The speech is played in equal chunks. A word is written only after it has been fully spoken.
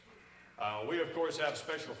We, of course, have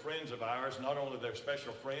special friends of ours. Not only they're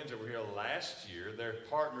special friends that were here last year, they're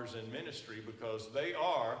partners in ministry because they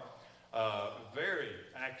are very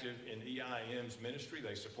active in EIM's ministry.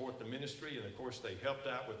 They support the ministry, and, of course, they helped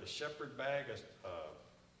out with the Shepherd Bag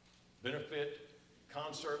benefit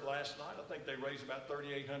concert last night. I think they raised about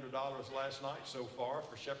 $3,800 last night so far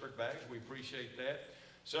for Shepherd Bags. We appreciate that.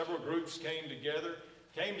 Several groups came together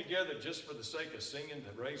just for the sake of singing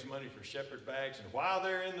to raise money for Shepherd Bags. And while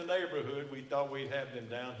they're in the neighborhood, we thought we'd have them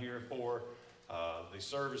down here for the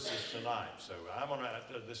services tonight. So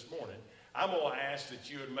this morning, I'm going to ask that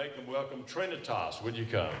you would make them welcome Trinitas. Would you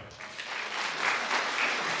come?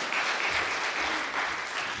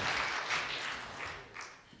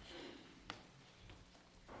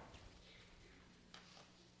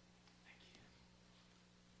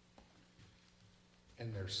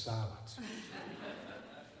 And there's silence.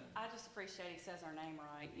 I just appreciate he says our name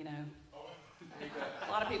right, you know.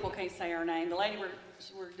 A lot of people can't say our name. The lady,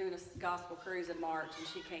 we're doing a gospel cruise in March, and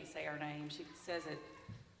she can't say our name. She says it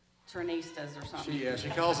Trinistas or something. She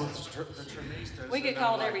calls it the Trinistas. We get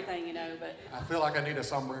called everything, you know, but... I feel like I need a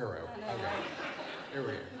sombrero. I know, okay. right? Here we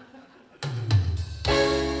go.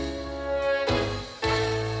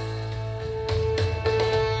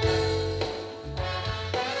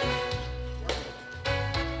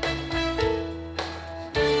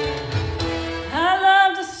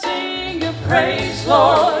 Praise,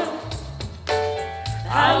 Lord.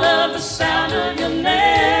 I love the sound of your name.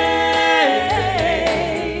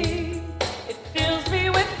 It fills me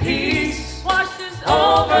with peace, washes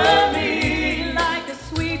over me like a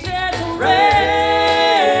sweet gentle rain.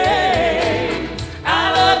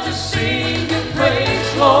 I love to sing your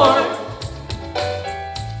praise, Lord.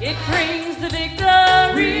 It brings the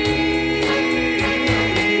victory.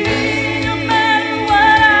 No matter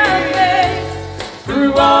what I face,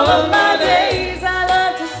 through all of my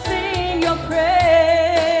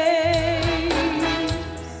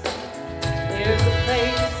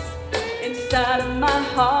inside of my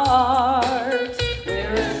heart,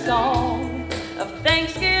 where a song of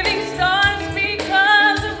thanksgiving starts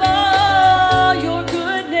because of all your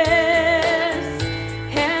goodness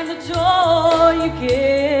and the joy you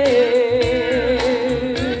give.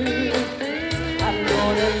 I'm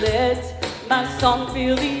gonna let my song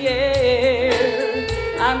fill the air.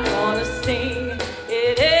 I'm gonna sing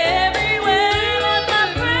it everywhere. Let my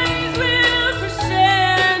praise will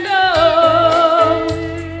crescendo.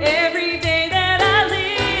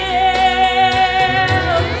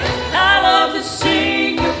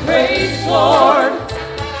 Lord,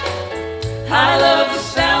 I love the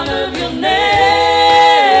sound of your name.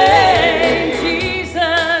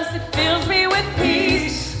 Jesus, it fills me with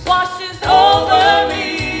peace, washes over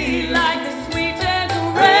me like a sweet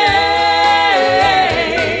gentle rain.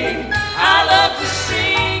 I love to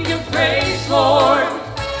sing your praise, Lord.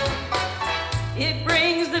 It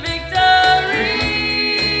brings the victory.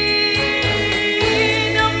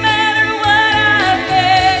 No matter what I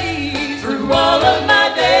face, through all of my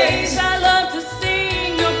days, I love to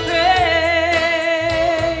sing your praise.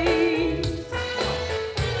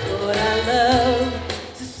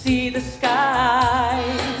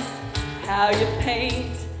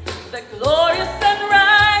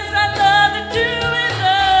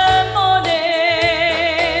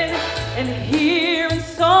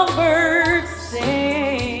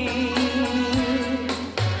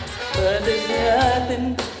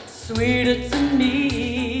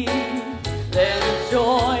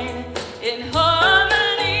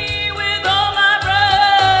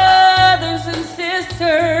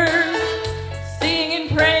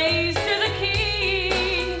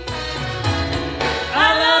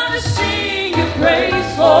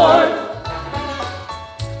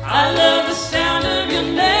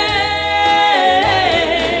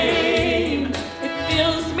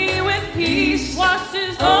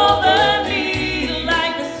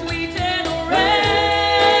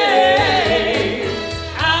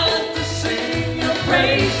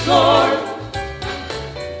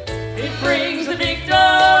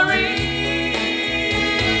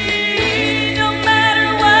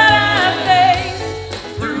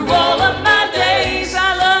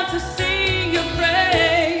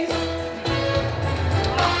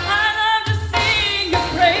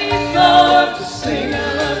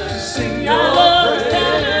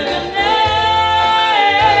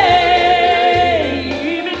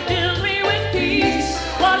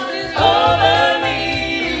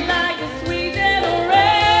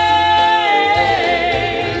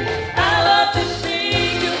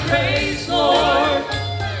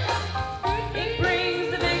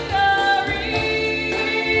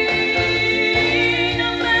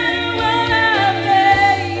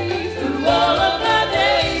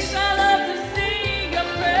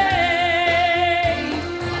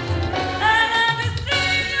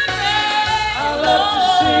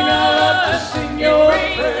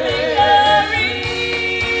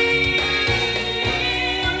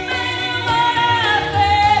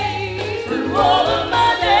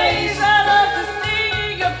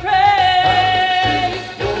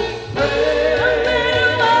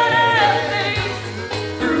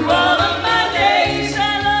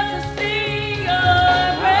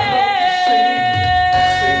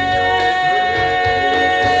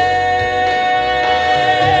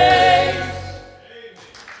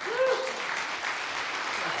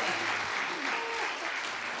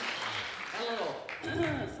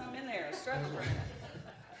 struggle for a minute.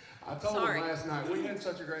 I told Sorry. them last night, we had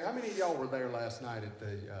such a great, how many of y'all were there last night at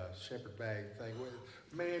the Shepherd Bag thing?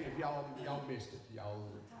 Man, if y'all missed it, y'all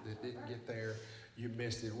that didn't get there, you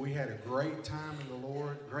missed it. We had a great time in the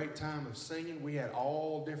Lord, great time of singing. We had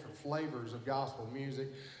all different flavors of gospel music,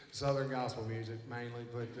 Southern gospel music mainly,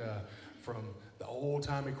 but from the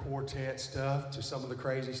old-timey quartet stuff to some of the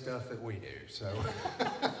crazy stuff that we do. So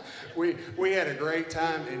we had a great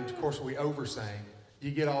time, and of course we oversang. You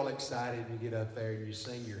get all excited, you get up there and you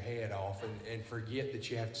sing your head off and forget that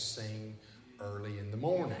you have to sing early in the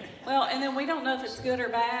morning. Well, and then we don't know if it's good or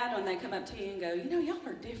bad when they come up to you and go, y'all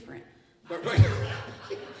are different.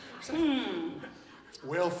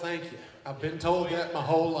 Well, thank you. I've been told that my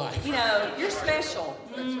whole life. You're special.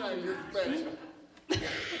 That's right, you're special.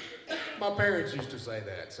 My parents used to say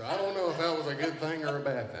that, so I don't know if that was a good thing or a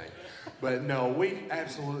bad thing. But no, we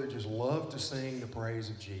absolutely just love to sing the praise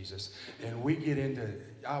of Jesus. And we get into,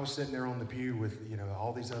 I was sitting there on the pew with,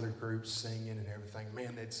 all these other groups singing and everything.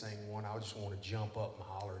 Man, they'd sing one. I just want to jump up and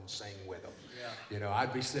holler and sing with them. Yeah.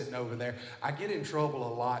 I'd be sitting over there. I get in trouble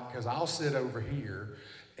a lot because I'll sit over here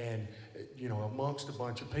and, amongst a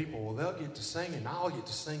bunch of people. Well, they'll get to singing. I'll get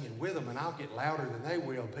to singing with them, and I'll get louder than they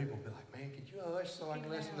will. People will be like, man, could you hush so I can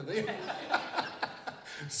listen to them?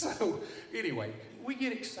 So, anyway, we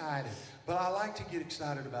get excited. But I like to get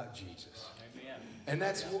excited about Jesus. Amen. And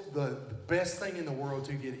that's the best thing in the world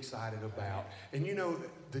to get excited about. And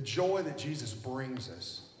the joy that Jesus brings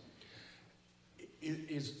us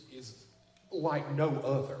is like no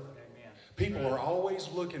other. Amen. People are always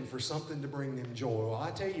looking for something to bring them joy. Well,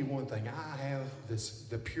 I tell you one thing, I have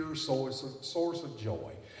the pure source of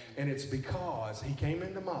joy. And it's because he came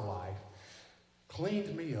into my life,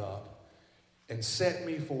 cleaned me up, and set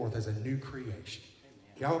me forth as a new creation.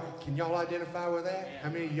 Can y'all identify with that? How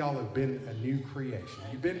many of y'all have been a new creation?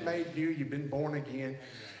 You've been made new, you've been born again,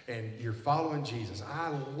 and you're following Jesus. I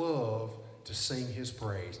love to sing his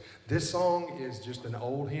praise. This song is just an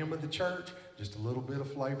old hymn of the church, just a little bit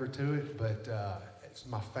of flavor to it, but it's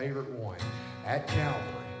my favorite one. At Calvary,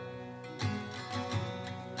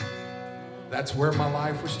 that's where my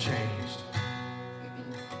life was changed.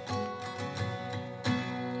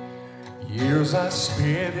 Years I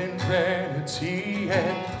spent in vanity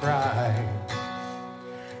and pride,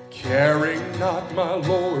 caring not my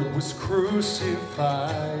Lord was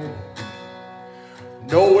crucified,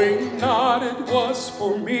 knowing not it was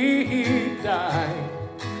for me he died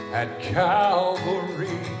at Calvary.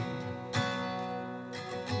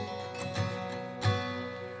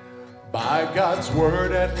 By God's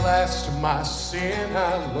word at last my sin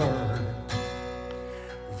I learned.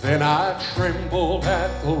 Then I trembled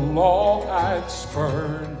at the law I'd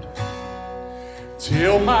spurned,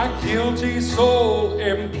 till my guilty soul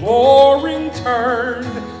imploring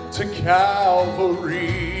turned to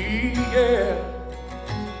Calvary. Yeah.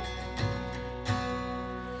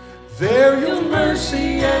 There your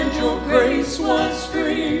mercy and your grace was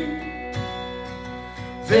free.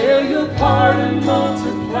 There your pardon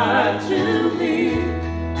multiplied to me.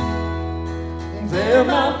 There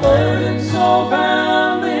my burden so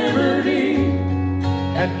found liberty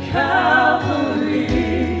at Calvary,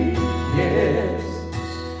 yes.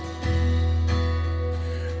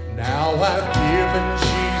 Now I've given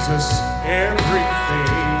Jesus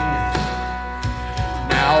everything.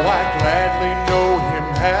 Now I gladly know him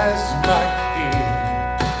as my King.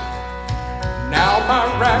 Now my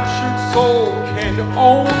raptured soul can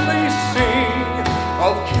only sing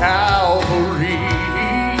of Calvary,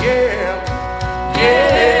 yeah.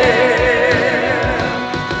 Yeah,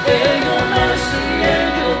 there your mercy and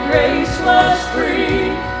your grace was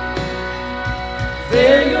free.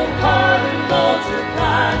 There your pardon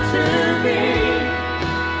multiplied to me.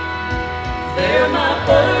 There my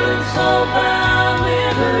burden so found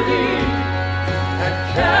liberty at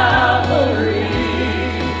Calvary,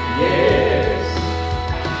 yes.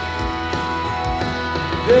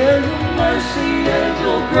 There your mercy and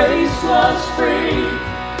your grace was free.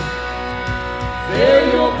 There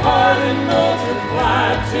your pardon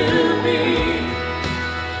multiplied to me.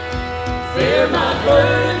 There my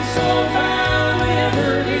burden so found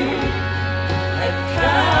liberty at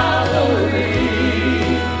Calvary,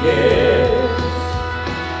 yes.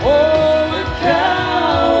 Oh, at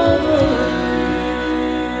Calvary.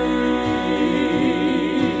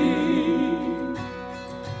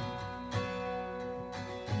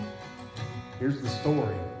 Here's the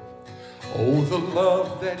story. Oh, the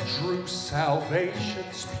love that drew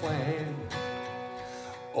salvation's plan.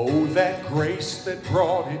 Oh, that grace that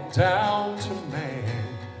brought it down to man.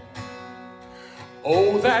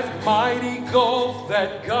 Oh, that mighty gulf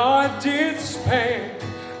that God did span.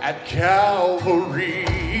 at Calvary.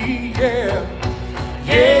 Yeah,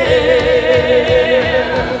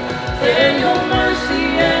 Yeah, then your mercy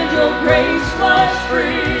and your grace was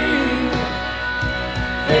free.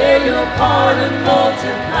 There your pardon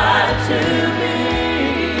multiplied to me.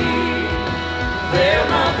 There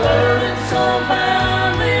my burdens so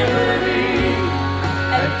found liberty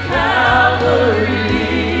at Calvary.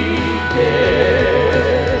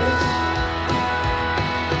 Yes,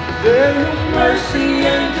 there your mercy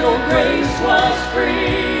and your grace was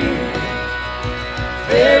free.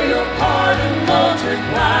 There your pardon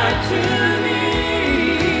multiplied to me.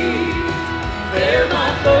 There my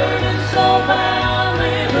burden so found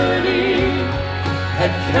liberty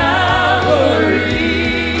at Calvary.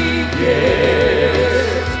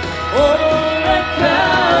 Yes, oh, at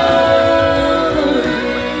Calvary.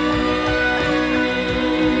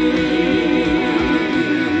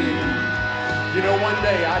 you know, one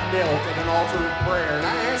day I knelt at an altar of prayer and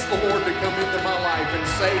I asked the Lord to come into my life and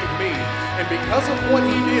save me. And because of what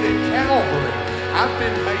He did at Calvary, I've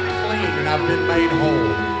been made clean and I've been made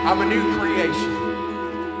whole. I'm a new creation.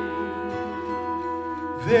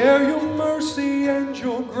 There your mercy and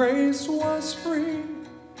your grace was free.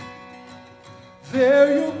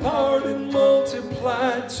 There your pardon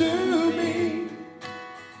multiplied to me.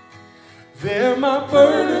 There my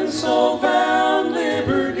burdens all found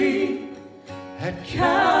liberty at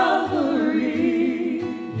Calvary.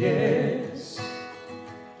 Yes,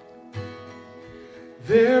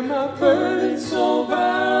 there my burdens all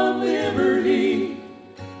found liberty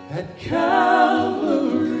at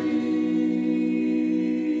Calvary.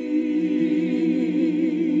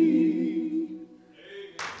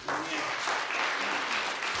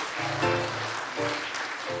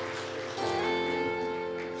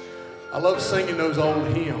 I love singing those old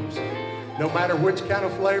hymns, no matter which kind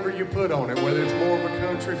of flavor you put on it, whether it's more of a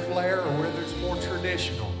country flair or whether it's more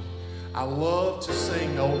traditional. I love to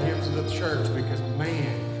sing the old hymns of the church because,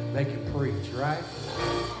 man, they can preach, right?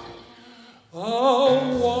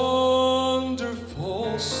 A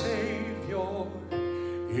wonderful Savior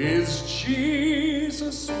is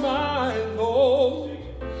Jesus my Lord.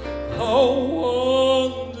 A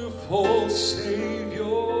wonderful Savior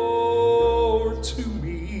to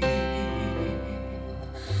me.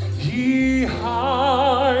 He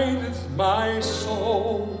hideth my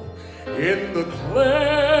soul in the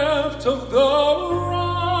cleft of the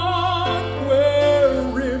rock, where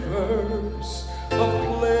rivers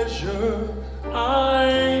of pleasure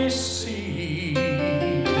I see.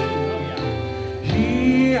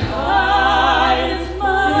 He hideth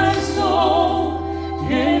my soul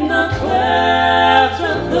in the cleft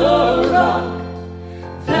of the rock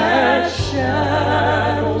that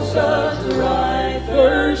shadows a dry,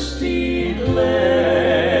 thirsty land.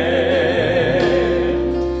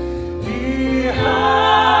 He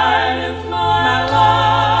hideth my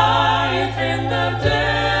life in the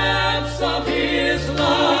depths of His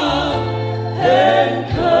love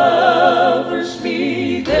and covers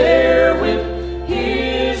me there with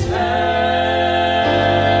His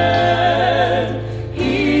hand.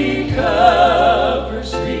 He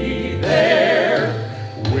covers me there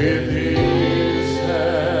with His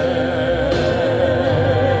hand.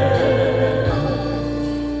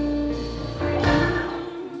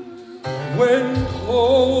 When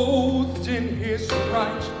clothed in His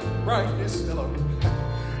brightness,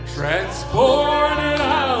 transported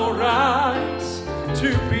our rise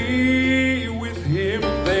to be with Him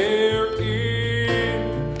there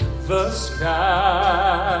in the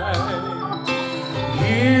sky.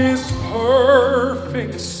 His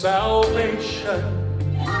perfect salvation,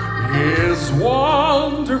 His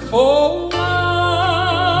wonderful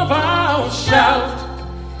love, I'll shout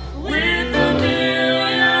with the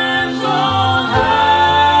millions on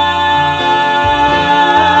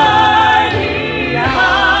high. He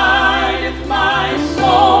hideth my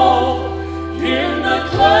soul in the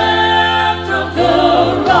cleft of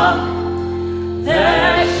the rock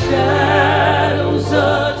that shadows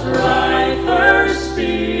a dry,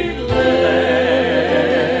 thirsty land.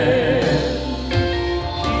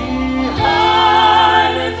 He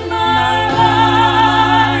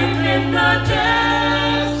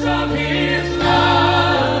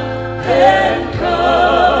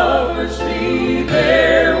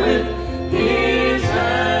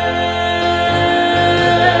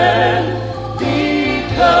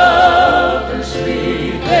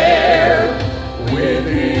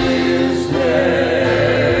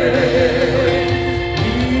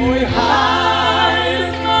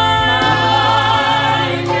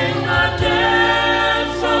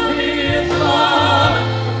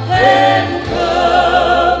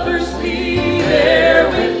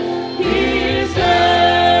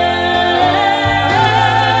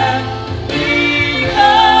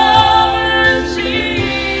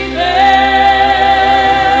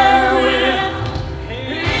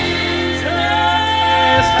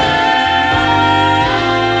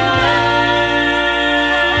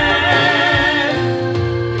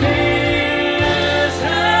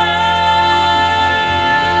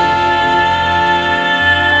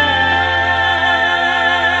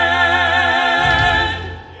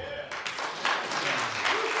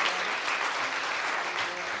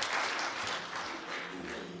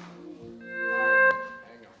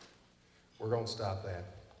gonna stop that.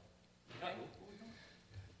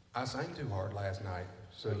 I sang too hard last night,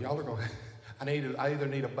 so y'all are gonna. I either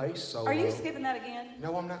need a bass solo. Are you skipping that again?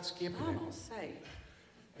 No, I'm not skipping I'm it. gonna say.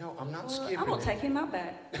 No, I'm not Well, skipping I'm gonna it. take him out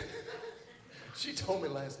back. She told me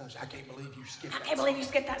last night, I can't believe you skipped I that can't believe you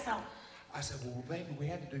skipped that song. I said, well, baby, we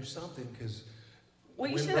had to do something because Well,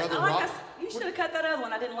 you when should have. Brother Rock- You should have cut that other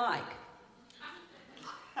one I didn't like.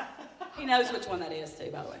 He knows which one that is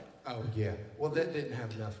too, by the way. Oh, yeah. Well, that didn't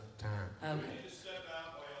have enough time.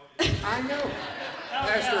 Okay. I know.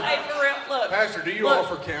 Pastor, Hey, for real, look. Pastor, do you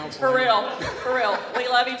look, offer counseling? For real. We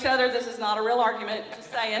love each other. This is not a real argument.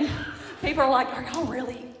 Just saying. People are like, are y'all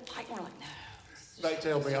really? Like, we're like, no. They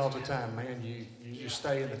tell me all the time, man, you just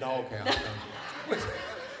stay in the doghouse. don't you?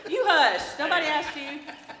 You hush. Nobody asked you.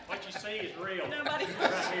 What you see is real. Nobody.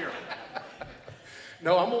 Right here.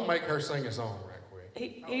 No, I'm going to make her sing a song right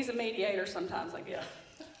quick. He's a mediator sometimes, I guess.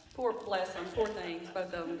 Poor bless them, poor things.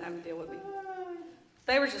 Both of them having to deal with me.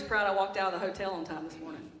 They were just proud I walked out of the hotel on time this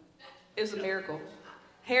morning. It was a miracle.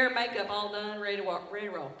 Hair and makeup all done, ready to roll.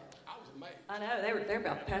 I was amazed. I know, they're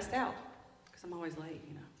about passed out. Because I'm always late,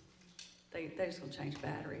 you know. They're just going to change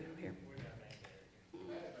battery over here.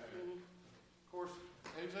 Of course,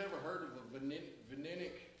 who's ever heard of a Vinic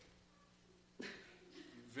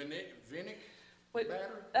Wait, battery?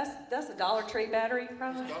 that's a Dollar Tree battery,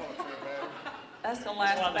 probably? Dollar Tree battery. That's gonna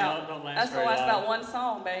last That's why they about. don't last That's gonna very last long. about one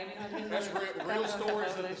song, baby. That's real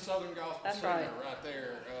stories of the Southern Gospel That's Singer right.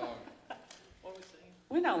 there. What was saying?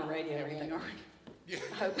 We know on the radio everything, aren't we? Yeah.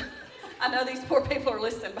 I hope. I know these poor people are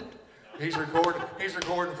listening, but He's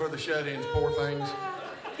recording for the shut-ins, poor things.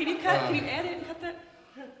 can you edit and cut that?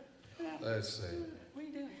 Let's see. What are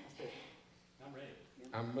you doing? I'm ready.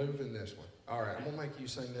 I'm moving this one. All right, I'm gonna make you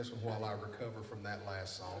sing this one while I recover from that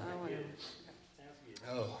last song. Oh, yeah. Sounds good.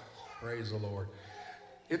 Oh, praise the Lord.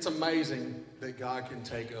 It's amazing that God can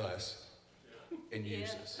take us and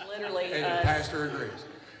use us. Literally, And the pastor agrees.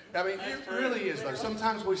 I mean, it really is though.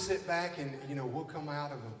 Sometimes we sit back and, we'll come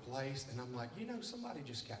out of a place and I'm like, somebody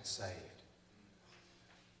just got saved.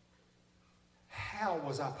 How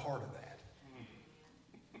was I part of that?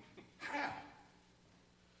 How?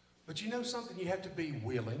 But you know something? You have to be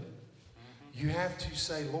willing. You have to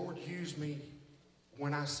say, Lord, use me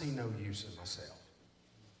when I see no use in myself.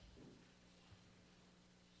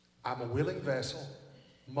 I'm a willing vessel.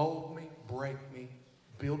 Mold me, break me,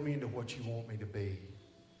 build me into what you want me to be,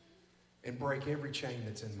 and break every chain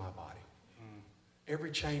that's in my body.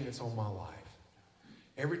 Every chain that's on my life.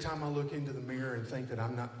 Every time I look into the mirror and think that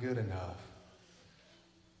I'm not good enough,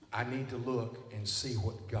 I need to look and see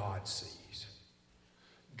what God sees.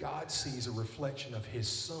 God sees a reflection of His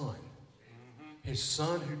Son. His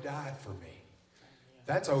Son who died for me.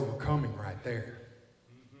 That's overcoming right there.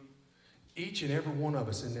 Each and every one of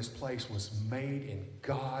us in this place was made in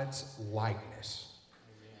God's likeness.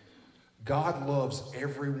 God loves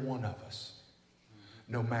every one of us.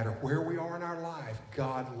 No matter where we are in our life,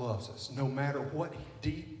 God loves us. No matter what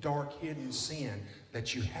deep, dark, hidden sin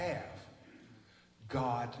that you have,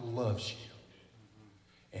 God loves you.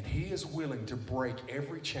 And He is willing to break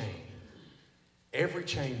every chain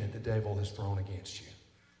that the devil has thrown against you.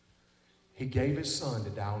 He gave His Son to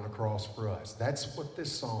die on the cross for us. That's what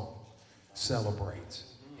this song celebrates.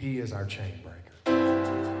 He is our chain breaker.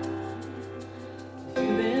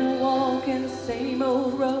 You've been walking the same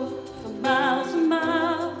old road for miles and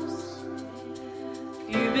miles.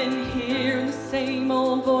 You've been hearing the same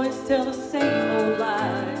old voice tell the same old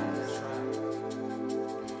lies.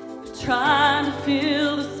 Trying to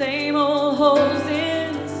fill the same old holes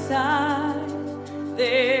inside.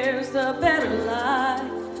 There's a better life.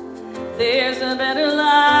 There's a better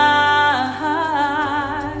life.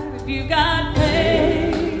 If you got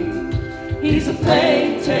pain, He's a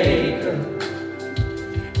pain taker.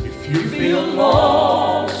 If you feel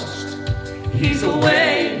lost, He's a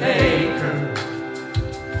way maker.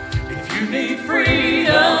 If you need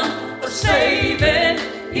freedom or saving,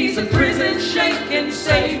 He's a prison shaking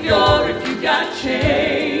savior. If you got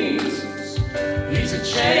chains, He's a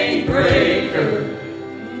chain breaker.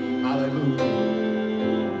 Hallelujah.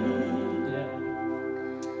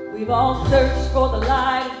 We've all searched for the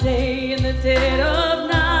light of day in the dead of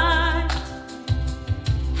night.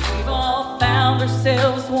 We've all found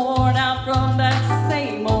ourselves worn out from that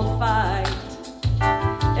same old fight.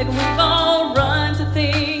 And we've all run to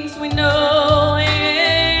things we know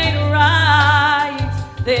ain't right.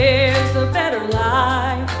 There's a better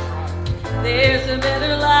life. There's a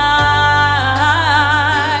better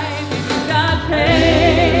life. If you got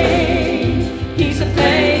pain, He's a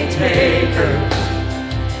pain taker.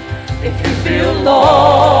 If you feel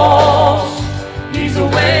lost, He's a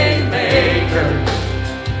way maker.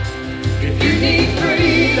 If you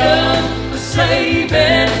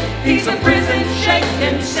He's a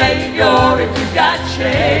prison-shaking Savior if you got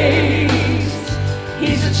chains.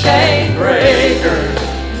 He's a chain breaker.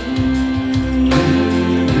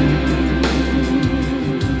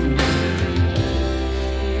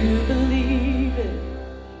 You believe it,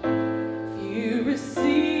 you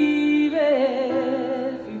receive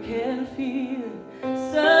it, if you can feel it,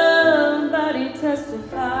 somebody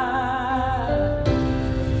testify.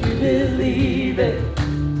 If you believe it,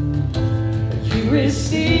 if you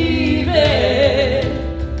receive it,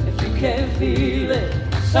 if you can feel it,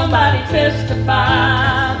 somebody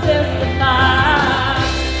testify, testify.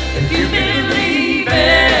 If you believe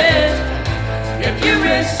it, if you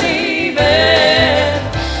receive it,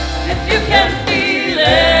 if you can feel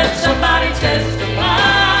it, somebody testify.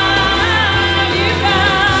 You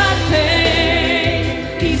got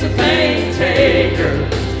pain, he's a pain taker.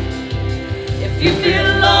 If you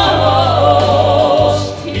feel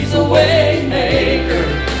lost, he's a way maker.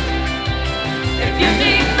 If you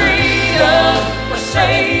need freedom or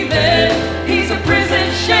saving, he's a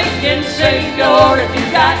prison-shaking Savior. If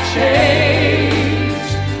you got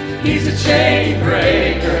chains, he's a chain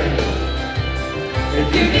breaker.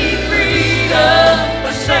 If you need freedom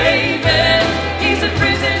or saving, he's a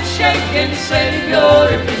prison-shaking Savior.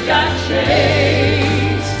 If you got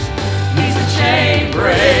chains, he's a chain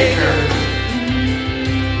breaker.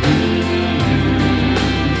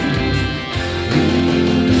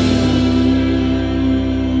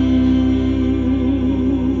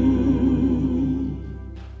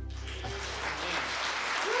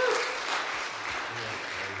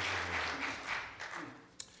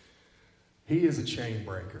 He is a chain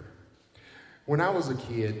breaker. When I was a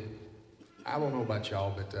kid, I don't know about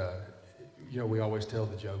y'all, but we always tell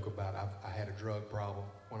the joke about I had a drug problem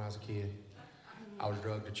when I was a kid. I was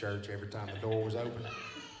drugged to church every time the door was open.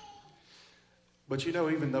 But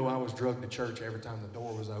even though I was drugged to church every time the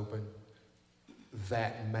door was open,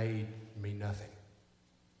 that made me nothing.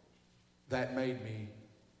 That made me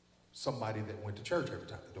somebody that went to church every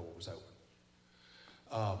time the door was open.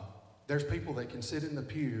 There's people that can sit in the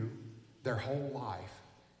pew their whole life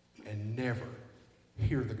and never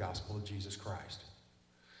hear the gospel of Jesus Christ.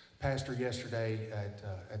 Pastor yesterday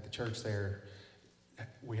at the church there,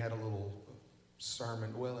 we had a little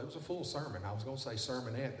sermon. Well, it was a full sermon. I was going to say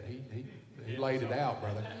sermonette, but he laid it out,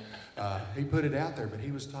 brother. He put it out there, but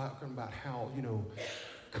he was talking about how,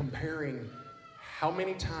 comparing how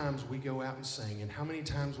many times we go out and sing and how many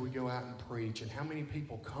times we go out and preach and how many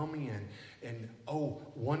people come in and,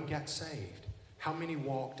 one got saved. How many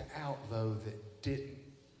walked out, though, that didn't?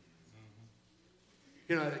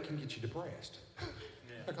 That can get you depressed.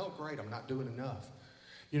 Like, oh, great, I'm not doing enough.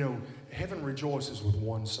 Heaven rejoices with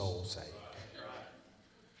one soul saved.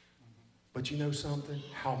 But you know something?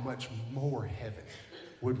 How much more heaven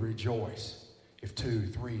would rejoice if 2,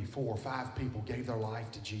 3, 4, 5 people gave their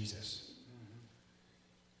life to Jesus.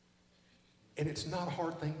 And it's not a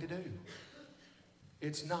hard thing to do.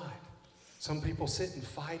 It's not. Some people sit and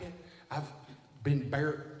fight it. I've been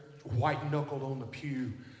white-knuckled on the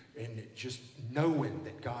pew and just knowing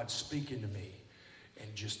that God's speaking to me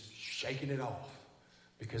and just shaking it off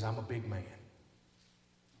because I'm a big man.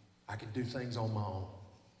 I can do things on my own.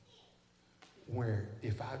 Where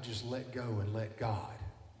if I just let go and let God,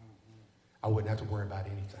 I wouldn't have to worry about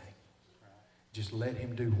anything. Just let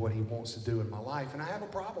him do what he wants to do in my life. And I have a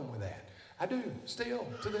problem with that. I do, still,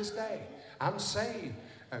 to this day. I'm saved.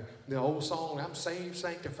 The old song, I'm saved,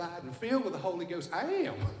 sanctified, and filled with the Holy Ghost. I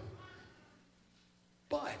am.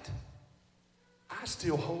 But I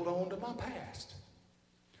still hold on to my past.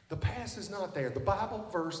 The past is not there. The Bible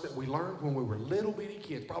verse that we learned when we were little bitty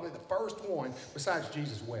kids, probably the first one, besides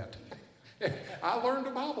Jesus wept. I learned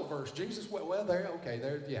a Bible verse. Jesus wept. Well,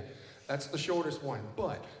 yeah. That's the shortest one.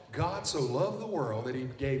 But God so loved the world that he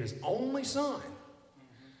gave his only son,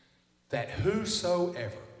 that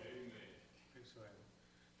whosoever.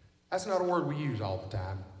 That's not a word we use all the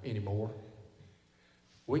time anymore.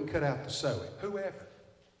 We can cut out the so. Whoever.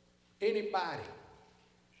 Anybody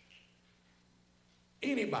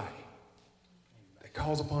that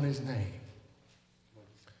calls upon his name.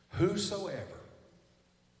 Whosoever.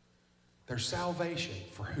 There's salvation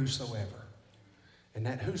for whosoever. And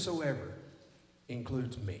that whosoever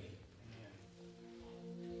includes me.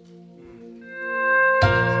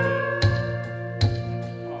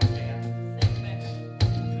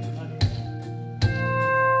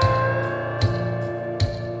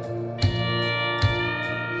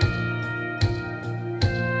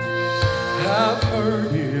 I've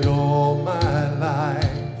heard it all my life,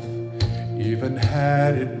 even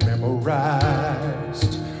had it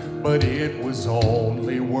memorized, but it was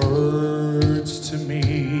only words to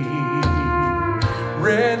me.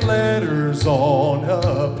 red letters on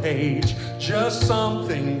a page, just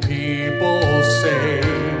something people say,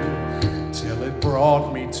 till it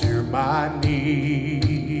brought me to my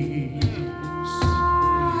knees.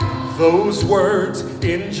 Those words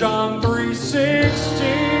in John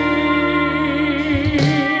 3:16.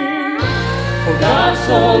 For God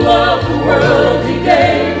so loved the world He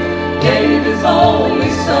gave His only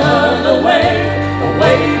Son away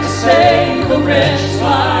to save a wretch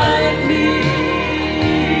like me.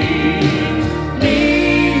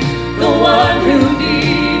 The one who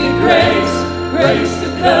needed grace to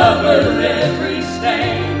cover every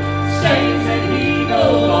stain, stains that He no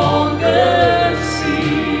longer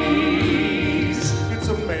sees. It's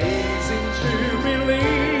amazing to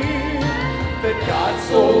believe that God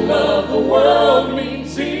So love the world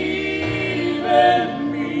means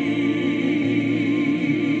even me.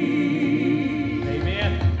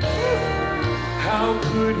 Amen. How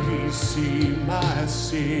could He see my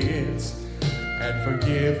sins and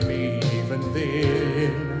forgive me even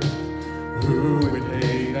then? Who would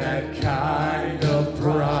pay that kind of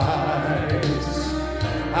price?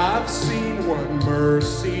 I've seen what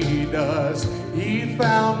mercy does. He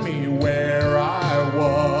found me where I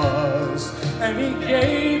was, and He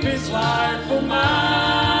gave His life for mine.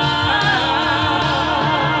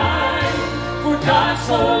 For God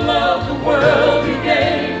so loved the world He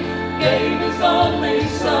gave His only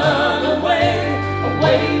Son away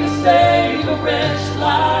to save a wretch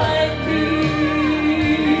like me.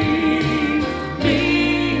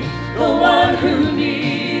 The one who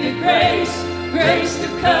needed grace to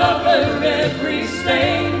cover every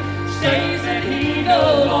stain, stains that He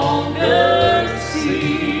no longer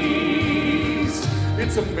sees.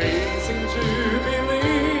 It's amazing to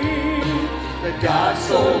believe that God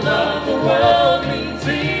so loved the world means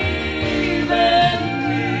even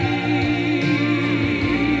me.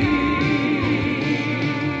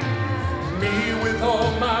 Me with all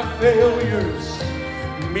my failures,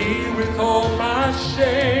 me with all my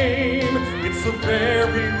shame. It's the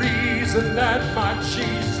very reason that my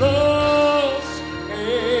Jesus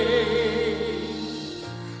came.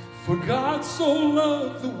 For God so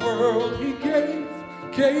loved the world, He gave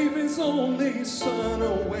His only Son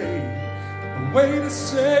away to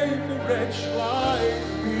save a wretch like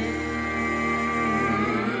me.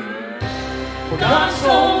 For God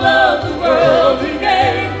so loved the world He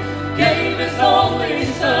gave His only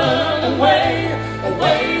Son away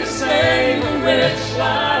to save a wretch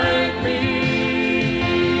like me.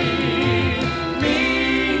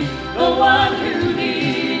 The one who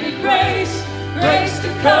needed grace to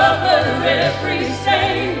cover every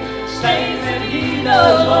stain, stains that He no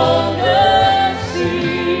longer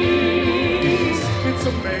sees. It's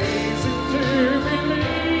amazing to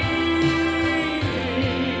believe.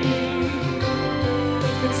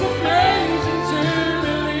 It's amazing to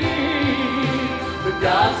believe that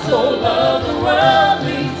God so loved the world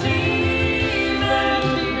means even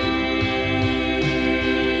me.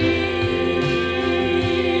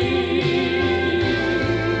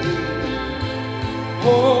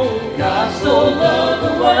 Oh, God so loved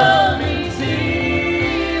the world means even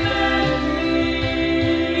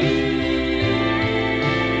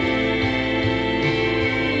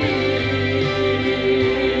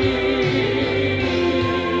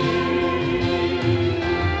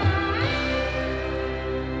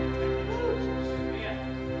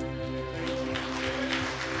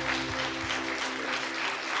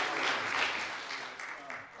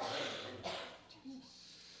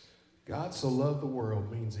God so loved the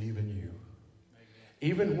world means even you.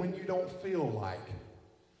 Even when you don't feel like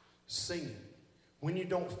singing, when you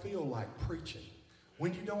don't feel like preaching,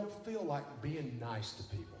 when you don't feel like being nice to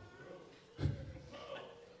people.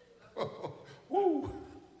 Woo.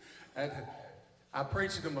 I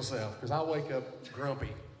preach it to myself because I wake up grumpy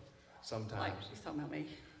Like, sometimes. she's talking about me.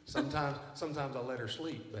 Sometimes I let her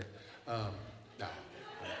sleep, but no.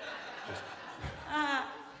 Just,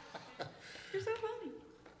 You're so funny.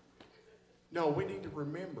 no, we need to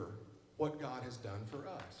remember what God has done for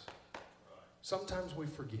us. Sometimes we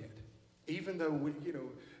forget. Even though we,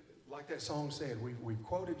 like that song said, we've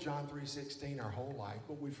quoted John 3:16 our whole life,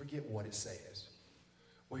 but we forget what it says.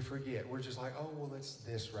 We forget. We're just like, oh, well, it's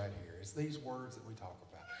this right here. It's these words that we talk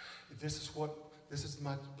about. This is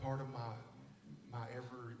my part of my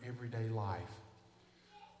everyday life.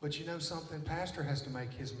 But you know something? Pastor has to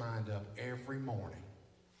make his mind up every morning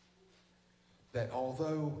that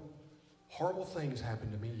although horrible things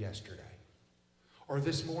happened to me yesterday, or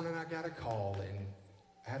this morning I got a call and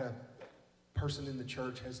had a person in the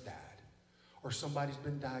church has died, or somebody's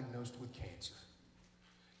been diagnosed with cancer.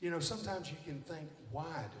 Sometimes you can think,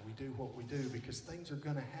 why do we do what we do? Because things are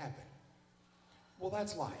going to happen. Well,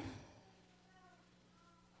 that's life.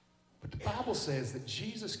 But the Bible says that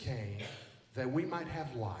Jesus came that we might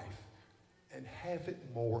have life and have it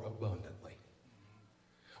more abundantly.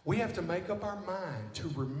 We have to make up our mind to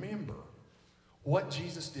remember what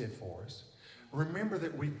Jesus did for us. Remember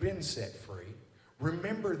that we've been set free.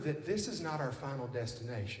 Remember that this is not our final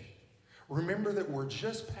destination. Remember that we're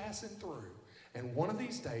just passing through. And one of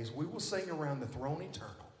these days, we will sing around the throne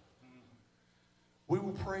eternal. We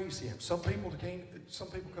will praise him. Some people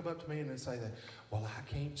come up to me and they say that, well, I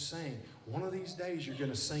can't sing. One of these days, you're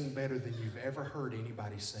going to sing better than you've ever heard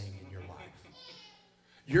anybody sing in your life.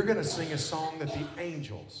 You're going to sing a song that the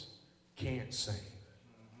angels can't sing.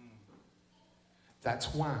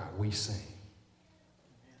 That's why we sing.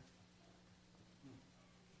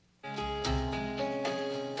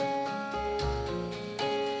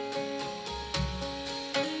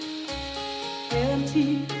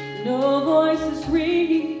 Empty, no voices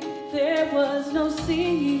ringing, there was no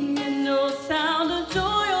singing and no sound of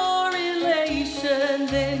joy or elation.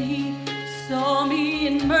 Then he saw me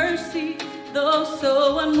in mercy, though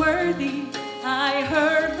so unworthy, I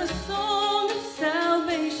heard the song of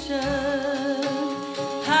salvation.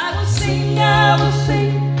 I will sing, I will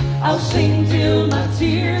sing, I'll sing till my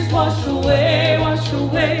tears wash away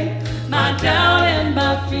my doubt and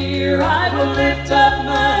my fear. I will lift up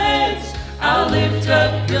my hands, I'll lift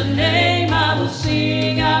up your name. I will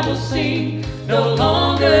sing, no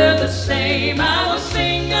longer the same. I will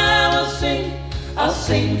sing, I'll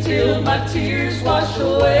sing till my tears wash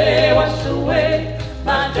away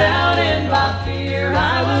my doubt and my fear.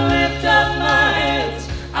 I will lift up my hands,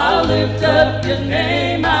 I'll lift up your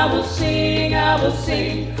name. I will sing,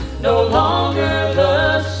 no longer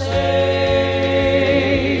the same.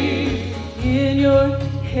 In your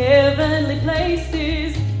heavenly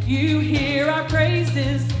places, you hear our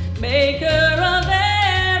praises, maker of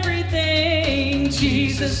everything.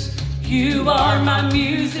 Jesus, you are my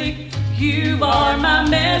music, you are my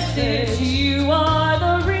message, you are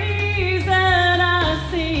the reason I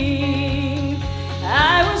sing.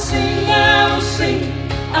 I will sing,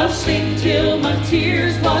 I'll sing till my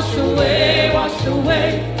tears wash away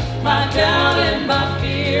my doubt and my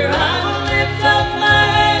fear. I will lift up my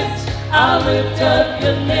hands, I'll lift up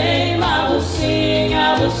your name. I will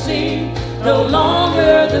sing, no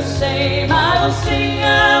longer the same. I will sing,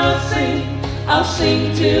 I'll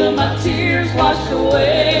sing till my tears wash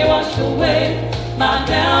away my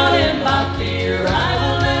doubt and my fear. I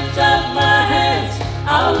will lift up my hands,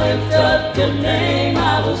 I'll lift up your name.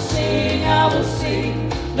 I will sing,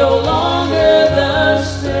 no longer the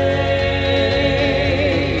same.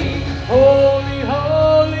 Holy,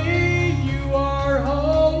 holy, you are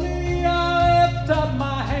holy. I lift up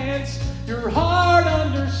my hands, your heart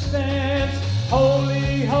understands.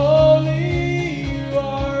 Holy, holy, you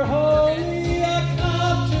are holy. I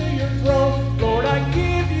come to your throne, Lord, I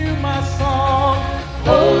give you my song.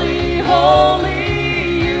 Holy,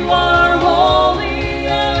 holy, you are holy.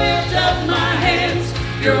 I lift up my hands,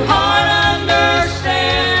 your heart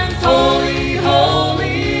understands. Holy,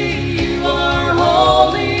 holy, you are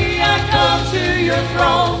holy. I come to your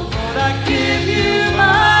throne, Lord, I give you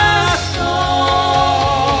my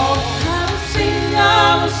song.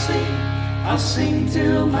 I'll sing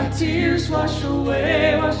till my tears wash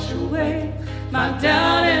away my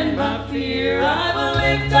doubt and my fear. I will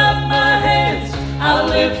lift up my hands, I'll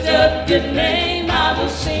lift up your name. I will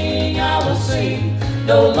sing,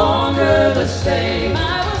 no longer the same.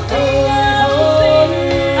 I will sing,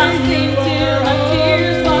 I'll sing till my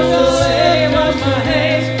tears wash away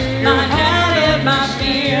my doubt and my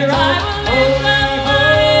fear. I will lift up my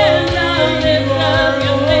hands, I'll lift up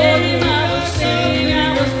your name. I will sing,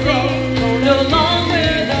 no longer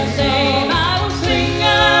the same. I will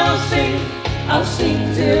sing, I'll sing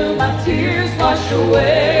till my tears wash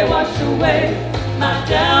away